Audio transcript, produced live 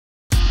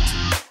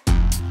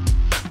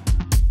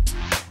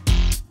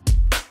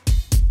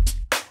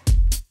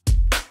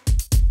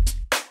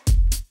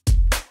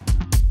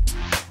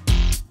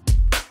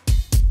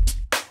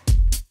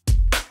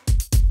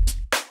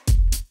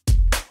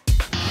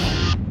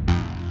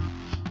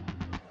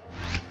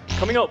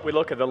Coming up, we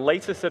look at the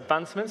latest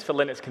advancements for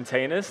Linux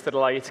containers that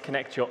allow you to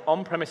connect your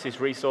on-premises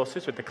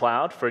resources with the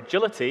cloud for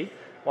agility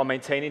while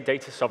maintaining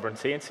data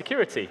sovereignty and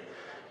security.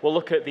 We'll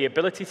look at the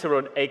ability to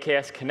run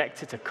AKS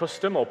connected to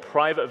custom or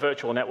private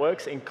virtual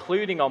networks,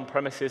 including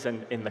on-premises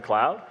and in the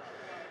cloud.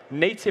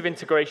 Native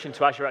integration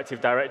to Azure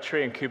Active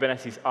Directory and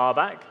Kubernetes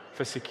RBAC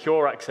for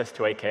secure access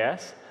to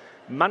AKS.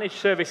 Managed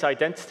service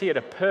identity at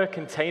a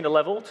per-container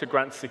level to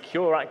grant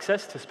secure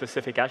access to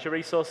specific Azure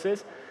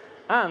resources.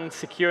 And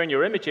securing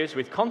your images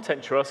with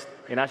Content Trust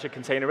in Azure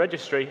Container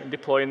Registry and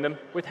deploying them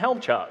with Helm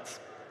Charts.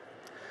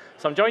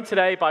 So I'm joined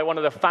today by one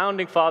of the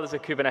founding fathers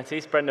of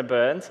Kubernetes, Brendan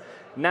Burns,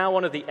 now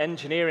one of the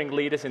engineering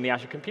leaders in the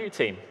Azure Compute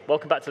team.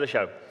 Welcome back to the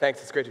show.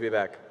 Thanks, it's great to be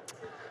back.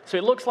 So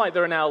it looks like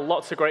there are now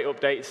lots of great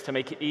updates to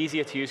make it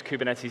easier to use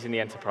Kubernetes in the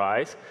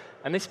enterprise.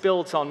 And this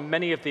builds on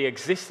many of the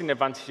existing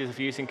advantages of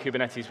using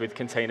Kubernetes with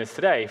containers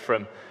today,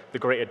 from the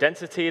greater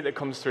density that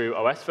comes through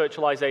OS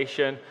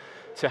virtualization,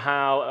 to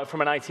how, from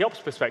an IT ops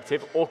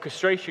perspective,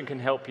 orchestration can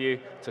help you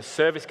to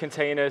service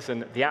containers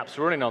and the apps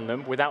running on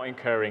them without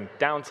incurring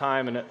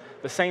downtime, and at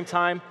the same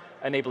time,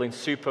 enabling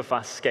super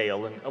fast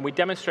scale. And we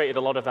demonstrated a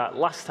lot of that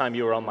last time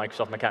you were on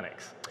Microsoft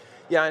Mechanics.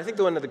 Yeah, I think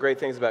one of the great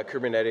things about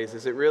Kubernetes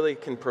is it really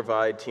can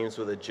provide teams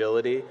with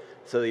agility.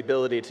 So the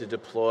ability to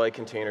deploy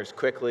containers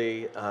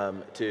quickly,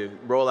 to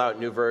roll out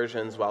new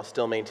versions while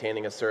still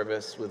maintaining a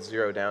service with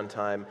zero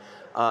downtime.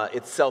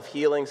 It's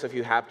self-healing, so if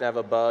you happen to have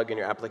a bug and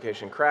your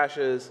application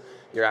crashes,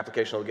 your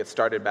application will get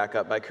started back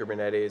up by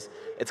Kubernetes.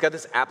 It's got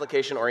this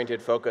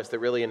application-oriented focus that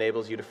really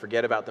enables you to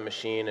forget about the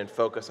machine and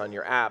focus on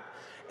your app.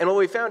 And what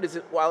we found is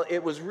that while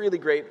it was really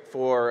great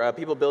for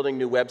people building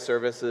new web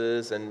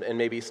services and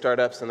maybe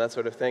startups and that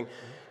sort of thing,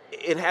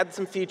 it had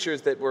some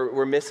features that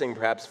were missing,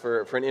 perhaps,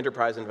 for an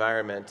enterprise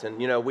environment. And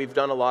we've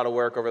done a lot of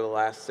work over the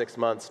last 6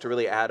 months to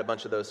really add a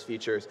bunch of those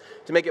features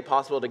to make it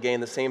possible to gain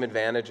the same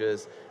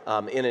advantages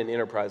in an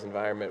enterprise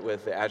environment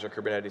with the Azure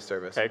Kubernetes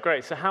Service. Okay,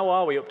 great. So how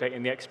are we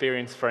updating the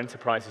experience for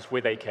enterprises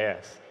with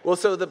AKS? Well,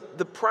 so the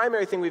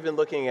primary thing we've been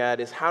looking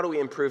at is how do we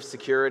improve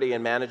security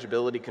and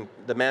manageability,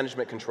 the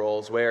management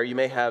controls, where you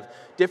may have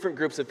different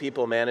groups of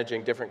people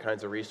managing different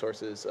kinds of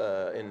resources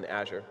in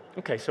Azure.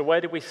 Okay, so where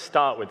did we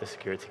start with the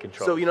security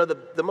controls? So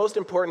the most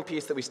important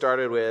piece that we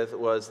started with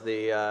was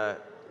the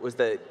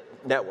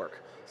network.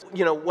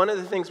 One of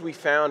the things we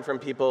found from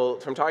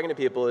talking to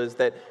people is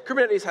that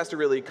Kubernetes has to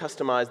really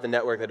customize the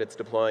network that it's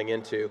deploying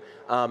into.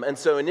 And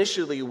so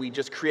initially, we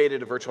just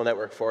created a virtual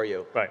network for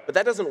you. Right. But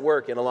that doesn't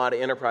work in a lot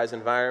of enterprise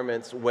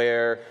environments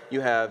where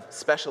you have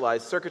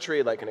specialized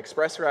circuitry like an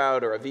express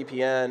route or a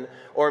VPN,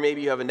 or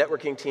maybe you have a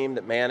networking team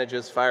that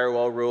manages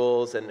firewall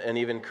rules and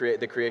even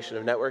the creation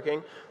of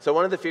networking. So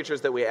one of the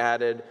features that we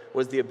added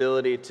was the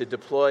ability to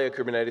deploy a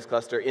Kubernetes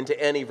cluster into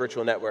any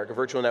virtual network, a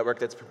virtual network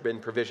that's been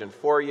provisioned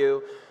for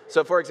you.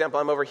 So for example,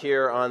 I'm over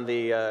here on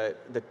the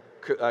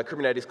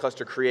Kubernetes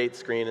cluster create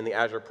screen in the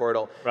Azure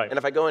portal. Right. And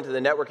if I go into the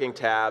networking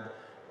tab,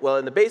 well,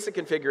 in the basic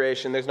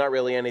configuration, there's not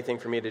really anything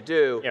for me to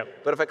do.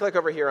 Yep. But if I click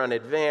over here on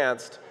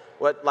advanced,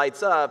 what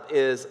lights up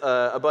is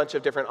a bunch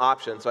of different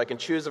options. So I can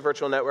choose a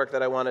virtual network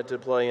that I want to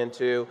deploy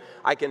into.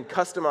 I can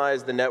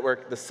customize the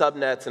network, the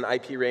subnets and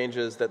IP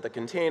ranges that the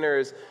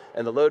containers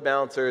and the load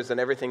balancers and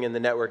everything in the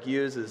network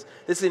uses.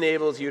 This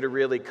enables you to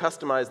really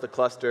customize the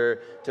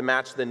cluster to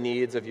match the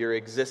needs of your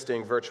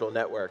existing virtual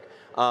network.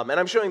 And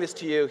I'm showing this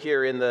to you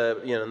here in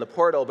the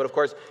portal, but of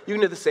course, you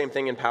can do the same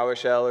thing in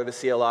PowerShell or the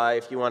CLI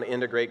if you want to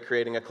integrate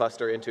creating a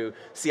cluster into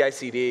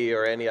CI/CD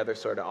or any other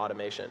sort of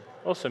automation.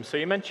 Awesome. So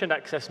you mentioned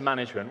access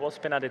management. What's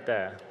been added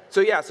there?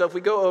 So yeah, so if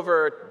we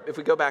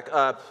go back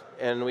up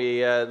and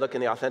we look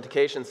in the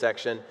authentication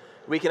section,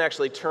 we can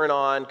actually turn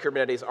on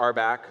Kubernetes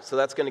RBAC. So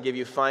that's going to give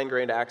you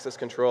fine-grained access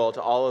control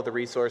to all of the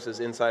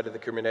resources inside of the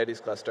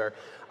Kubernetes cluster.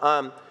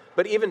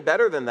 But even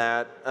better than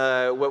that,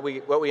 what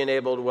we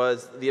enabled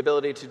was the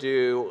ability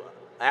to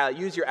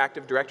use your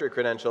Active Directory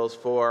credentials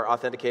for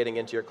authenticating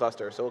into your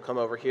cluster. So we'll come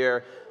over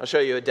here. I'll show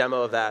you a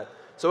demo of that.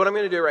 So what I'm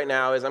going to do right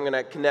now is I'm going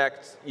to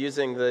connect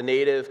using the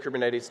native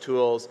Kubernetes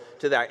tools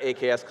to that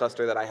AKS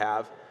cluster that I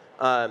have.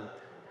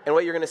 And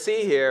what you're going to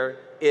see here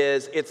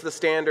is it's the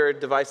standard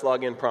device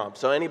login prompt.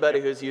 So anybody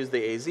who's used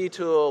the AZ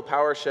tool,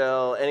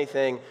 PowerShell,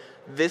 anything,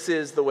 this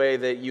is the way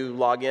that you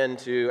log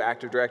into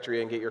Active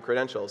Directory and get your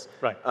credentials.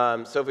 Right.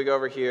 So if we go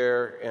over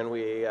here and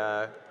we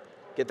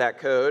get that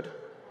code,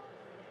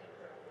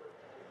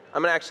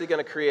 I'm actually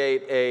going to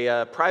create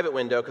a private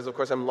window because, of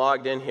course, I'm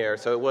logged in here,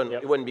 so it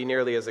wouldn't be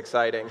nearly as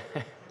exciting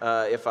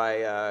if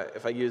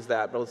I use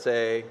that. But let's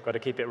say got to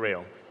keep it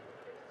real.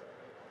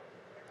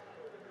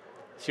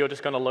 So you're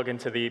just going to log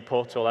into the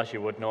portal as you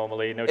would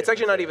normally. No, it's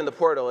actually not even the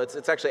portal.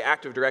 It's actually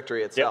Active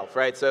Directory itself,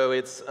 right? So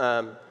it's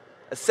a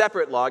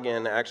separate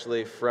login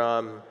actually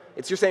from.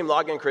 It's your same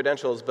login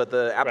credentials, but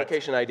the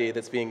application ID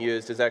that's being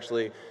used is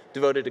actually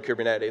devoted to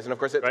Kubernetes. And of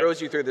course, it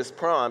throws you through this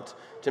prompt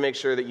to make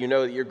sure that you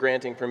know that you're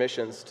granting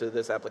permissions to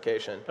this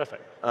application.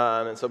 Perfect.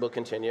 And so we'll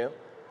continue.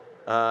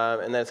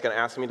 And then it's going to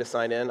ask me to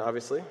sign in,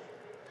 obviously.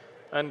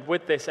 And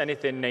with this,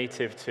 anything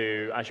native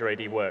to Azure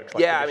AD works?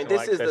 Like yeah, I mean,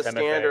 this is the MFA.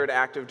 standard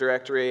Active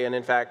Directory, and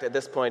in fact, at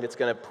this point, it's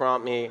going to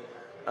prompt me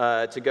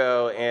to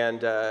go and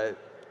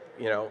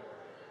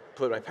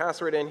put my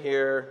password in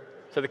here.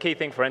 So the key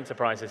thing for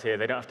enterprises here,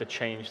 they don't have to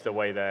change the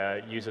way their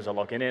users are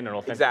logging in and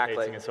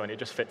authenticating and so on. It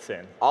just fits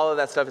in. All of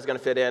that stuff is going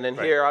to fit in. And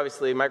here,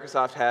 obviously,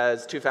 Microsoft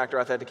has two-factor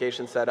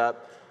authentication set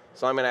up.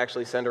 So I'm going to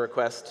actually send a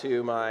request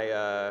to my...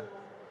 You're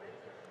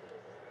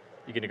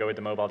going to go with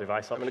the mobile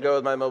device option? I'm going to go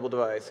with my mobile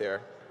device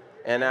here.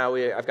 And now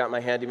I've got my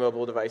handy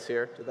mobile device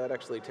here. Did that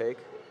actually take?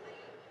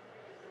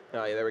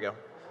 Oh, yeah, there we go.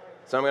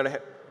 So I'm going to...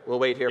 We'll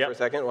wait here for a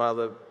second while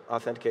the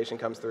authentication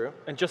comes through.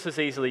 And just as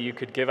easily, you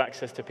could give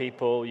access to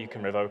people. You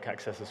can revoke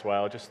access as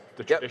well, just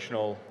the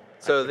traditional.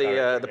 So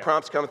the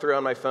prompts come through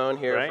on my phone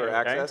here for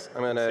access.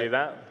 I'm going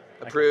to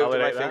approve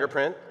my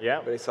fingerprint. Yeah.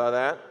 Everybody saw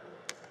that?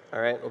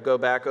 All right, we'll go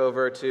back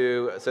over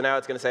to, so now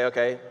it's going to say,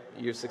 OK,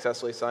 you've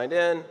successfully signed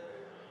in.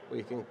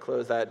 We can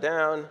close that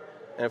down.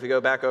 And if we go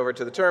back over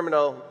to the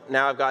terminal,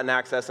 now I've gotten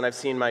access and I've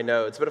seen my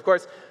nodes. But of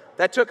course,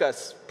 that took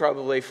us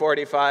probably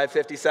 45,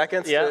 50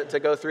 seconds to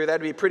go through.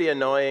 That'd be pretty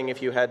annoying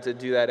if you had to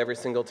do that every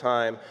single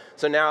time.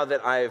 So now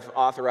that I've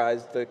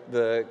authorized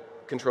the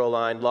control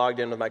line, logged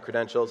in with my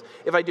credentials,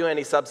 if I do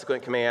any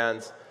subsequent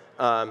commands,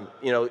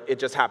 it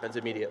just happens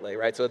immediately,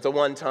 right? So it's a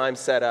one-time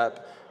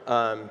setup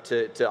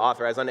to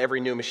authorize on every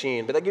new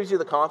machine. But that gives you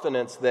the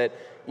confidence that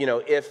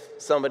if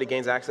somebody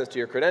gains access to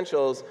your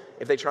credentials,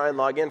 if they try and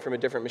log in from a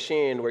different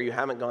machine where you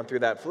haven't gone through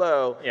that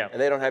flow, and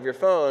they don't have your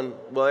phone,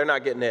 well, they're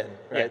not getting in,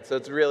 right? Yeah. So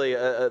it's really,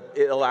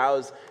 it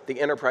allows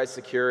the enterprise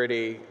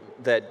security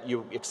that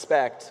you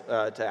expect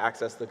to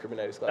access the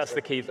Kubernetes cluster. That's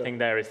the key thing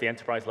there, is the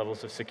enterprise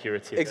levels of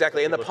security.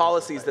 Exactly, and the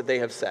policies that they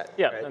have set.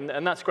 Yeah, right?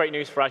 and that's great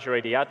news for Azure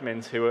AD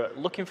admins who are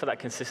looking for that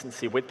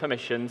consistency with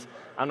permissions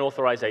and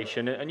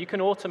authorization, and you can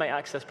automate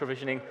access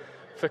provisioning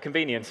for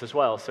convenience as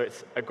well. So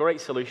it's a great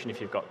solution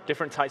if you've got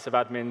different types of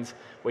admins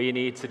where you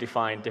need to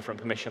define different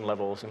permission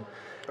levels. And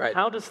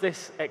how does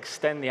this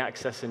extend the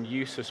access and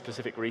use of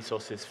specific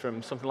resources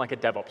from something like a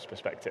DevOps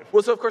perspective?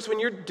 Well, so of course, when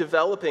you're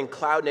developing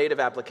cloud-native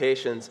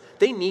applications,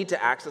 they need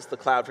to access the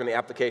cloud from the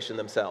application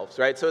themselves,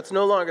 right? So it's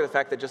no longer the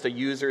fact that just a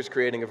user is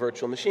creating a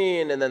virtual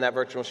machine and then that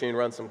virtual machine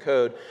runs some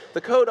code.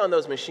 The code on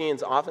those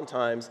machines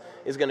oftentimes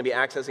is going to be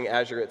accessing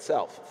Azure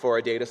itself for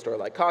a data store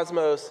like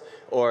Cosmos,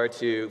 or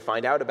to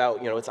find out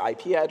about its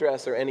IP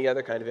address or any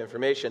other kind of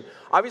information.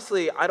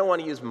 Obviously, I don't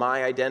want to use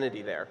my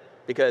identity there,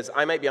 because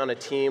I might be on a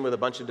team with a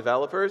bunch of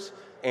developers,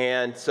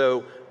 and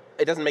so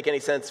it doesn't make any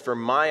sense for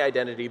my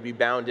identity to be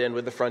bound in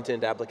with the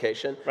front-end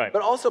application. Right.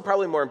 But also,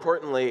 probably more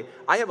importantly,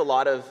 I have a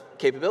lot of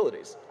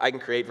capabilities. I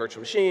can create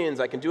virtual machines.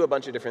 I can do a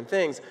bunch of different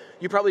things.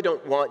 You probably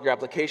don't want your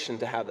application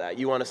to have that.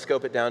 You want to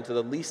scope it down to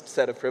the least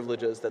set of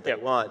privileges that they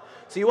want.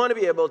 So you want to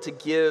be able to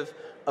give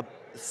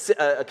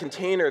a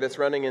container that's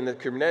running in the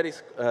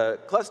Kubernetes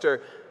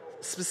cluster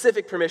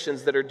specific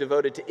permissions that are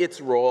devoted to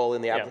its role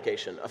in the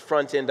application, a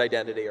front-end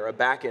identity or a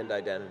back-end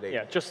identity.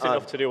 Yeah, just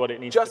enough to do what it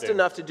needs to do. Just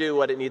enough to do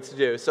what it needs to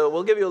do. So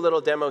we'll give you a little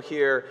demo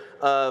here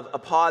of a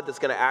pod that's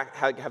going to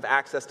have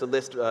access to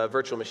list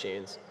virtual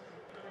machines.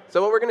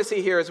 So what we're going to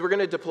see here is we're going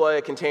to deploy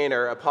a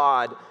container, a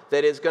pod,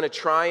 that is going to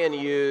try and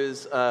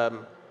use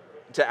to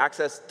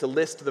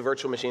list the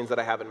virtual machines that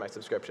I have in my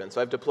subscription.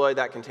 So I've deployed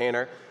that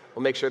container.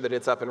 We'll make sure that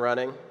it's up and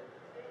running.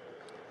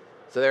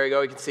 So there you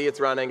go. You can see it's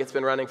running. It's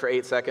been running for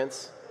 8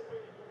 seconds.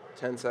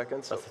 10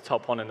 seconds. That's the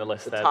top one in the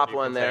list. The top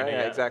one there,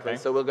 yeah, exactly.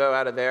 Okay. So we'll go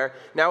out of there.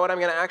 Now what I'm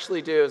going to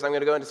actually do is I'm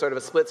going to go into sort of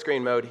a split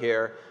screen mode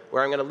here,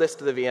 where I'm going to list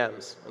the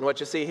VMs. And what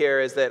you see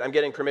here is that I'm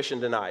getting permission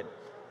denied,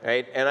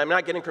 right? And I'm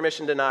not getting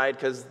permission denied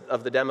because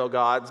of the demo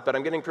gods, but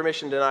I'm getting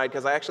permission denied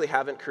because I actually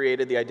haven't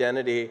created the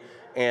identity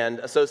and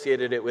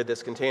associated it with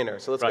this container.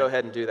 So let's go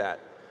ahead and do that.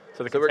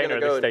 So the container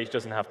at this stage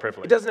doesn't have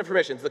privilege. It doesn't have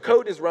permissions. The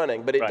code is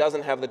running, but it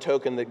doesn't have the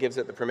token that gives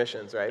it the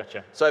permissions, right?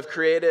 Gotcha. So I've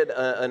created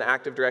an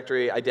Active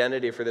Directory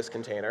identity for this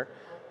container.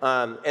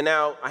 And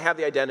now I have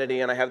the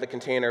identity and I have the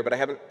container, but I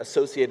haven't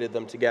associated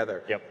them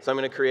together. So I'm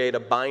going to create a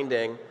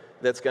binding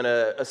that's going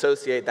to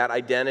associate that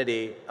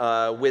identity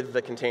with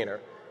the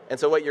container. And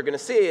so what you're going to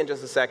see in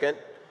just a second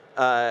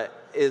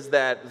is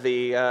that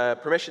the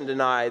permission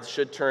denied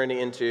should turn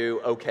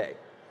into OK.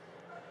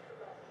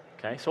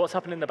 Okay, so what's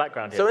happening in the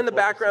background here? So in the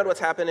background, what's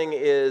happening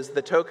is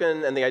the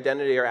token and the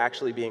identity are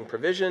actually being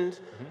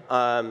provisioned.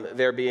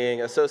 They're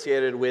being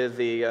associated with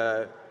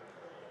the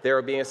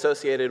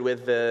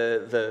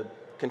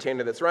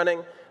container that's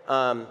running.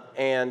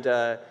 And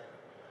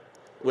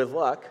with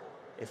luck,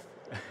 if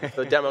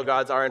the demo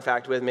gods are in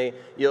fact with me,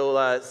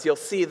 you'll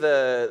see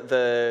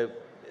the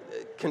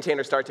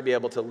container start to be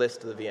able to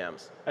list the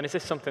VMs. And is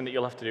this something that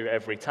you'll have to do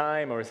every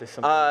time, or is this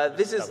something?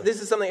 This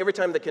is something every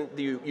time that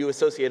you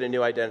associate a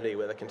new identity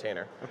with a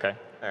container. Okay.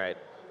 All right.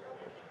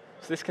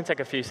 So this can take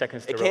a few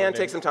seconds to It run. can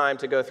take some time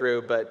to go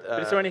through, but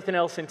is there anything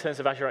else in terms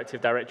of Azure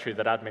Active Directory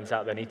that admins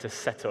out there need to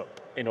set up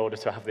in order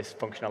to have this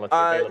functionality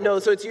available? No,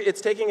 so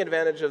it's taking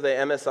advantage of the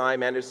MSI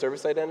managed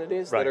service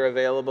identities that are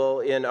available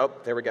in, oh,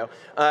 there we go.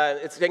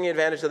 It's taking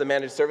advantage of the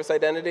managed service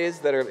identities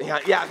that are,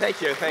 yeah, thank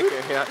you.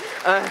 Yeah.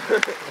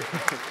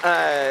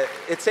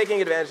 It's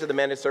taking advantage of the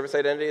managed service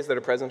identities that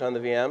are present on the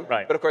VM.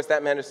 Right. But of course,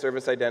 that managed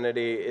service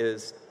identity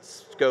is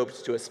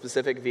scoped to a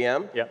specific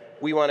VM. Yep.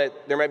 We want it,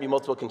 there might be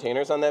multiple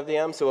containers on that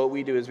VM, so what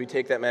we do is we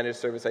take that managed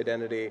service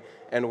identity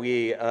and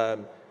we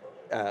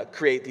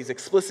create these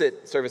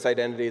explicit service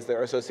identities that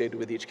are associated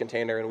with each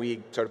container, and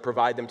we sort of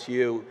provide them to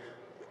you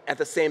at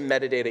the same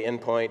metadata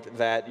endpoint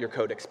that your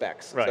code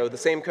expects. Right. So the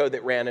same code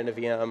that ran in a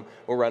VM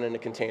will run in a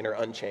container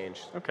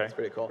unchanged. Okay. That's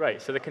pretty cool.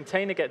 Right, so the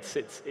container gets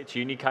its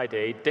unique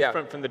ID,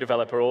 different from the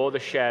developer or the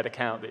shared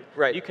account.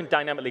 Right. You can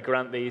dynamically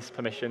grant these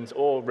permissions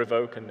or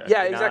revoke and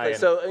yeah, deny. Exactly.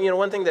 So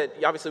one thing that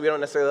obviously we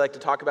don't necessarily like to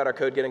talk about our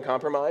code getting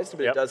compromised,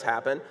 but it does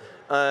happen.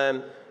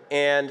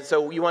 And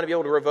so you want to be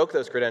able to revoke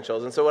those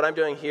credentials. And so what I'm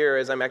doing here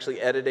is I'm actually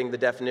editing the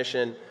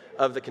definition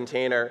of the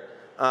container.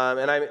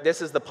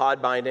 This is the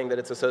pod binding that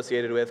it's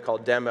associated with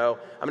called demo.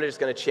 I'm just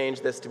going to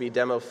change this to be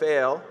demo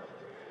fail,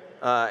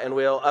 and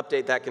we'll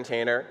update that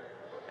container.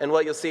 And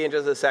what you'll see in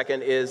just a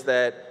second is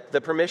that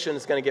the permission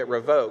is going to get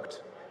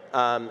revoked,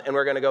 and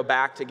we're going to go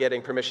back to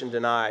getting permission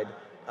denied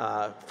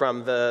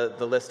from the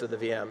list of the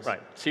VMs.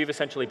 Right. So you've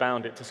essentially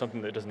bound it to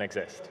something that doesn't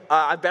exist.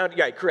 I've bound,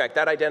 yeah, correct.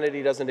 That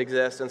identity doesn't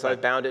exist, and so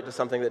I've bound it to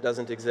something that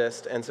doesn't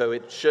exist, and so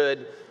it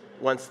should.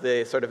 Once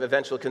the sort of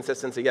eventual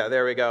consistency, yeah,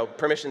 there we go,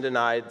 permission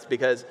denied,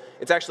 because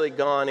it's actually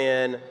gone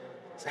in,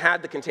 it's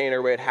had the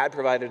container where it had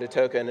provided a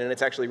token, and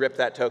it's actually ripped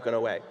that token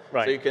away.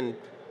 Right. So you can,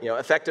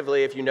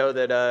 effectively, if you know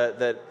that,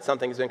 that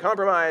something's been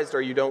compromised,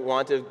 or you don't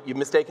want to, you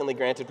mistakenly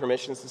granted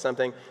permissions to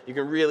something, you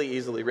can really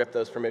easily rip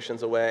those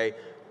permissions away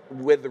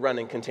with the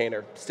running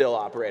container still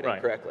operating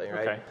correctly,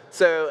 right? Okay.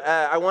 So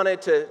I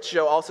wanted to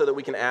show also that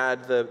we can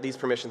add these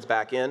permissions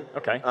back in.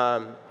 Okay.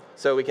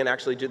 So we can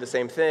actually do the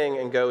same thing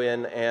and go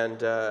in and,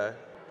 there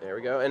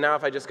we go. And now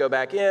if I just go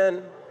back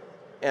in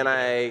and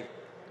I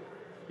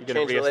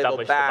change the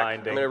label back,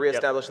 I'm going to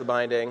reestablish the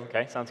binding.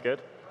 Okay, sounds good.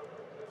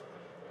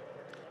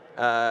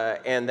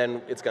 And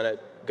then it's going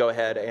to go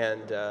ahead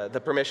and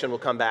the permission will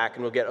come back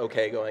and we'll get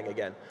OK going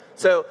again.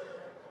 So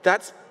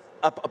that's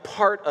a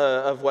part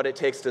of what it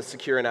takes to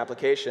secure an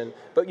application.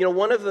 But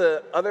one of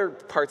the other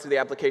parts of the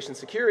application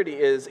security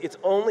is it's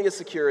only as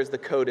secure as the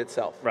code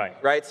itself.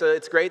 Right? So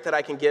it's great that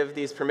I can give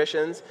these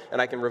permissions and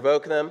I can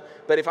revoke them.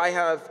 But if I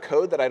have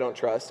code that I don't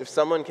trust, if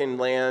someone can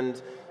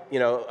land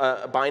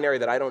a binary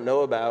that I don't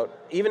know about,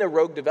 even a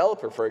rogue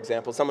developer, for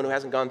example, someone who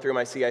hasn't gone through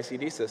my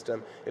CI/CD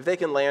system, if they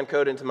can land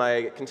code into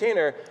my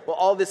container, well,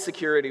 all this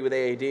security with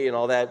AAD and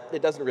all that,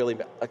 it doesn't really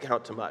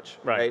account to much,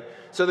 right?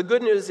 So the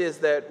good news is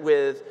that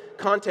with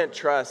content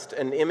trust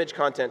and image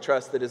content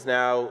trust that is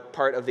now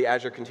part of the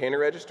Azure Container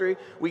Registry,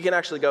 we can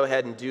actually go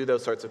ahead and do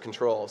those sorts of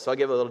controls. So I'll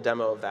give a little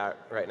demo of that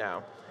right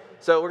now.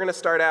 So we're going to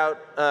start out,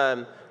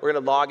 we're going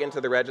to log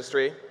into the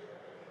registry.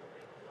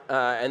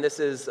 And this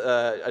is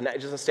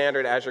just a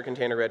standard Azure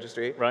Container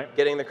Registry,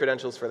 getting the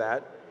credentials for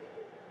that.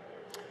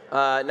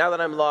 Now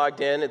that I'm logged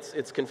in,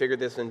 it's configured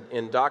this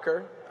in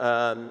Docker.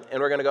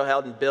 And we're going to go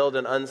ahead and build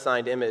an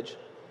unsigned image.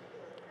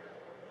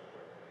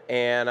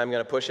 And I'm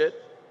going to push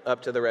it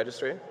up to the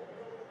registry.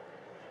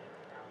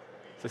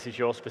 This is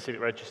your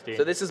specific registry?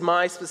 So this is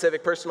my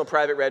specific personal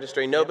private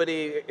registry.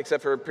 Nobody,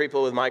 except for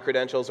people with my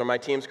credentials or my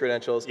team's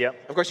credentials.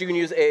 Of course, you can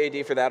use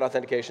AAD for that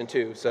authentication,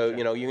 too. So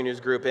you can use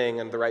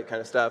grouping and the right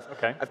kind of stuff.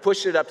 I've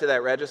pushed it up to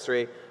that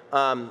registry.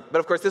 But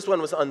of course, this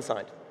one was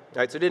unsigned.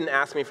 Right, so it didn't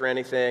ask me for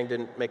anything,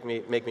 didn't make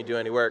me do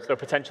any work. So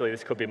potentially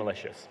this could be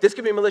malicious. This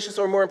could be malicious,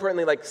 or more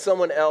importantly, like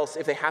someone else,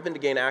 if they happen to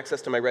gain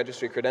access to my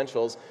registry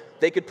credentials,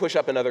 they could push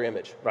up another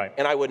image.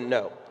 And I wouldn't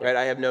know. Right?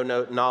 I have no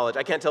knowledge.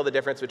 I can't tell the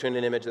difference between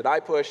an image that I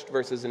pushed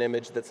versus an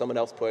image that someone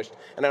else pushed,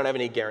 and I don't have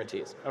any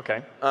guarantees.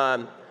 Okay. So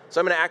I'm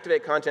going to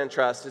activate content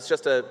trust. It's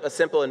just a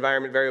simple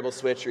environment variable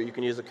switch, or you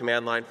can use a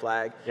command line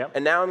flag.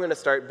 And now I'm going to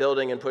start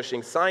building and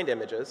pushing signed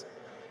images.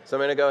 So I'm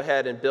going to go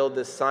ahead and build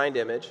this signed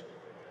image.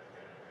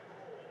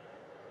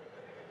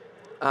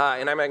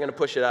 And I'm going to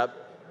push it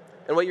up.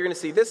 And what you're going to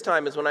see this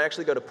time is when I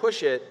actually go to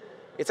push it,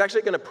 it's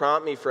actually going to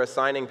prompt me for a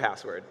signing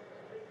password.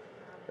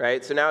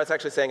 Right? So now it's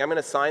actually saying, I'm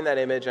going to sign that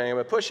image, and I'm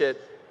going to push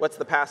it. What's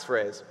the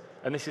passphrase?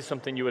 And this is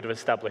something you would have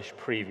established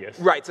previous.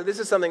 Right. So this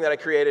is something that I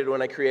created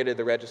when I created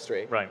the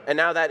registry. And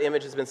now that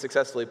image has been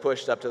successfully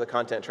pushed up to the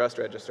Content Trust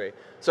Registry.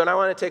 So now I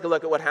want to take a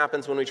look at what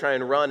happens when we try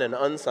and run an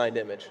unsigned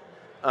image.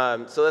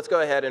 So let's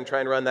go ahead and try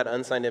and run that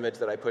unsigned image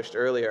that I pushed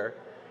earlier.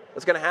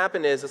 What's going to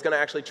happen is it's going to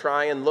actually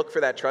try and look for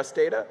that trust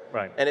data.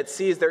 And it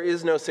sees there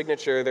is no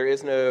signature, there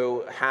is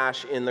no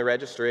hash in the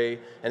registry,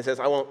 and it says,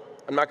 I'm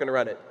not going to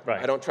run it.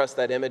 I don't trust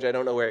that image, I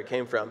don't know where it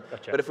came from.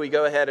 But if we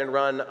go ahead and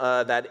run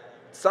that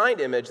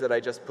signed image that I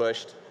just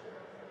pushed,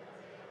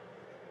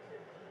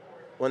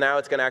 well, now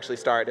it's going to actually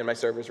start and my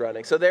server's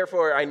running. So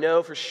therefore, I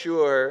know for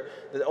sure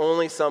that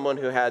only someone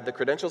who had the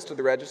credentials to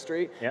the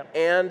registry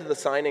and the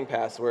signing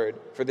password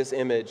for this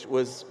image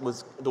was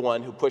the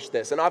one who pushed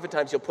this. And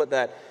oftentimes, you'll put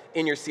that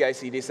in your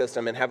CI/CD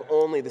system and have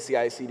only the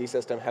CI/CD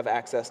system have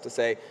access to,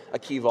 say, a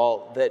key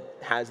vault that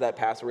has that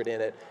password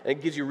in it. And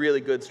it gives you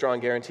really good, strong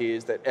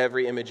guarantees that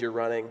every image you're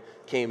running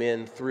came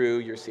in through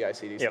your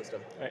CI/CD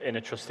system. In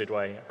a trusted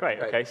way. Great,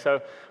 Right. okay.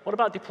 So what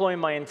about deploying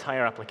my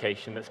entire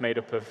application that's made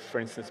up of, for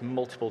instance,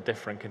 multiple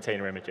different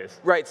container images?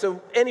 Right, so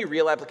any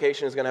real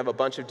application is going to have a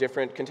bunch of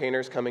different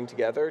containers coming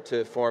together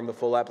to form the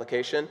full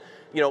application.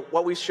 You know,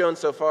 what we've shown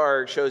so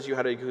far shows you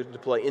how to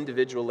deploy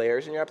individual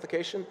layers in your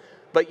application.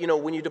 But you know,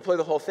 when you deploy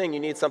the whole thing, you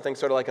need something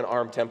sort of like an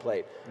ARM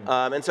template.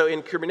 And so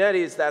in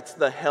Kubernetes, that's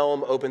the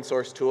Helm open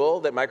source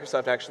tool that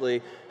Microsoft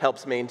actually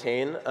helps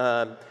maintain.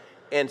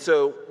 And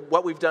so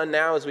what we've done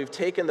now is we've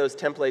taken those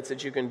templates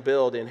that you can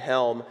build in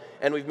Helm,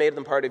 and we've made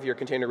them part of your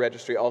container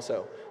registry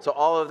also. So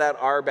all of that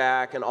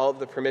RBAC and all of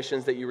the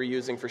permissions that you were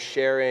using for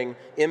sharing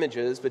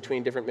images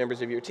between different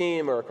members of your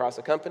team or across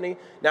a company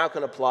now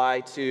can apply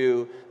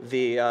to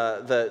the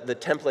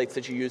templates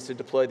that you use to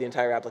deploy the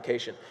entire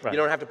application. Right. You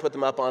don't have to put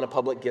them up on a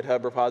public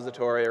GitHub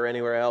repository or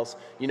anywhere else.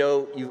 You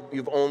know,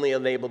 you've only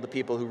enabled the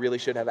people who really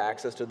should have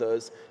access to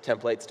those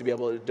templates to be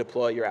able to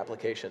deploy your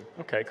application.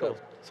 Okay, cool.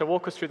 So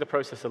walk us through the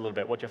process a little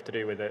bit. What do you have to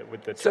do with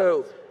the charts?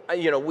 So,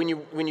 you know,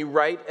 when you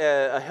write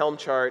a Helm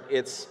chart,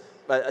 it's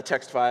a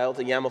text file, it's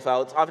a YAML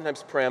file. It's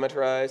oftentimes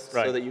parameterized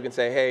so that you can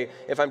say, hey,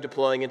 if I'm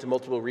deploying into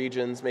multiple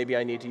regions, maybe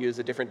I need to use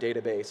a different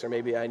database, or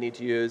maybe I need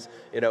to use,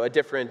 you know, a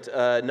different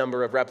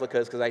number of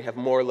replicas because I have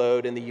more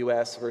load in the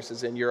US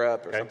versus in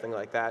Europe or something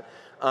like that.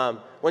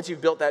 Once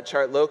you've built that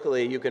chart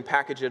locally, you can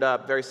package it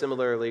up very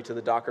similarly to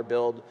the Docker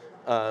build,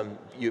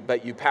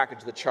 but you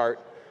package the chart.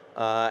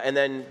 And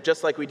then,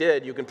 just like we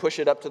did, you can push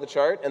it up to the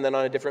chart, and then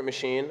on a different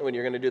machine, when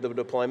you're going to do the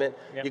deployment,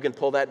 you can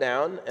pull that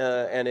down,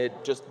 and it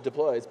just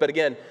deploys. But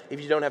again, if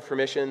you don't have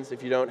permissions,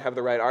 if you don't have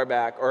the right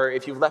RBAC, or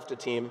if you've left a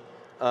team,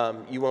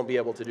 you won't be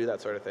able to do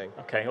that sort of thing.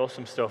 Okay,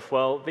 awesome stuff.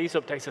 Well, these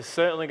updates are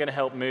certainly going to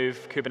help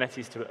move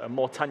Kubernetes to a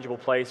more tangible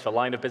place for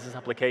line of business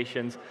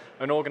applications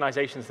and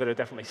organizations that are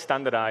definitely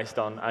standardized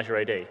on Azure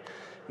AD.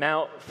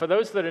 Now, for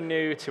those that are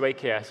new to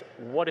AKS,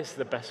 what is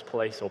the best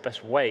place or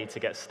best way to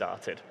get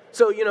started?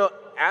 So, you know,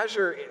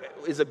 Azure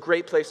is a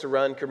great place to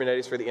run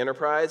Kubernetes for the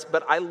enterprise,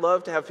 but I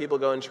love to have people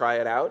go and try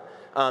it out.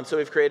 So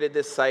we've created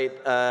this site,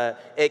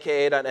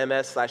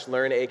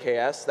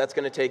 aka.ms/learnaks. That's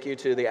going to take you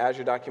to the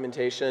Azure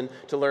documentation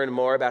to learn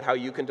more about how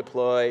you can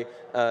deploy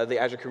the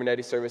Azure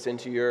Kubernetes Service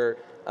into your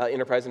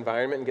enterprise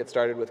environment and get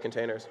started with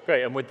containers.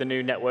 Great, and with the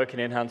new networking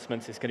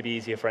enhancements, it's going to be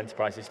easier for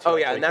enterprises to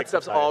and that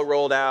stuff's all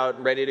rolled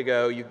out, ready to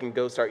go. You can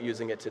go start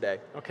using it today.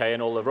 Okay,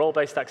 and all the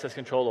role-based access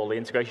control, all the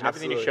integration,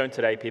 everything you've shown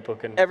today, people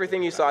can...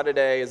 Everything you saw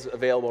today is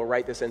available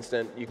right this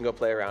instant. You can go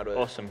play around with it.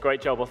 Awesome,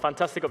 great job. Well,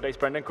 fantastic updates,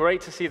 Brendan.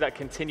 Great to see that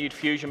continued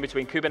fusion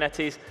between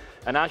Kubernetes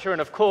and Azure.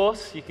 And of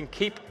course, you can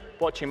keep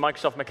watching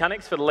Microsoft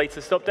Mechanics for the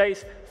latest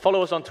updates.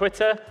 Follow us on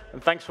Twitter,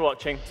 and thanks for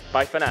watching.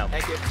 Bye for now.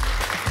 Thank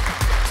you.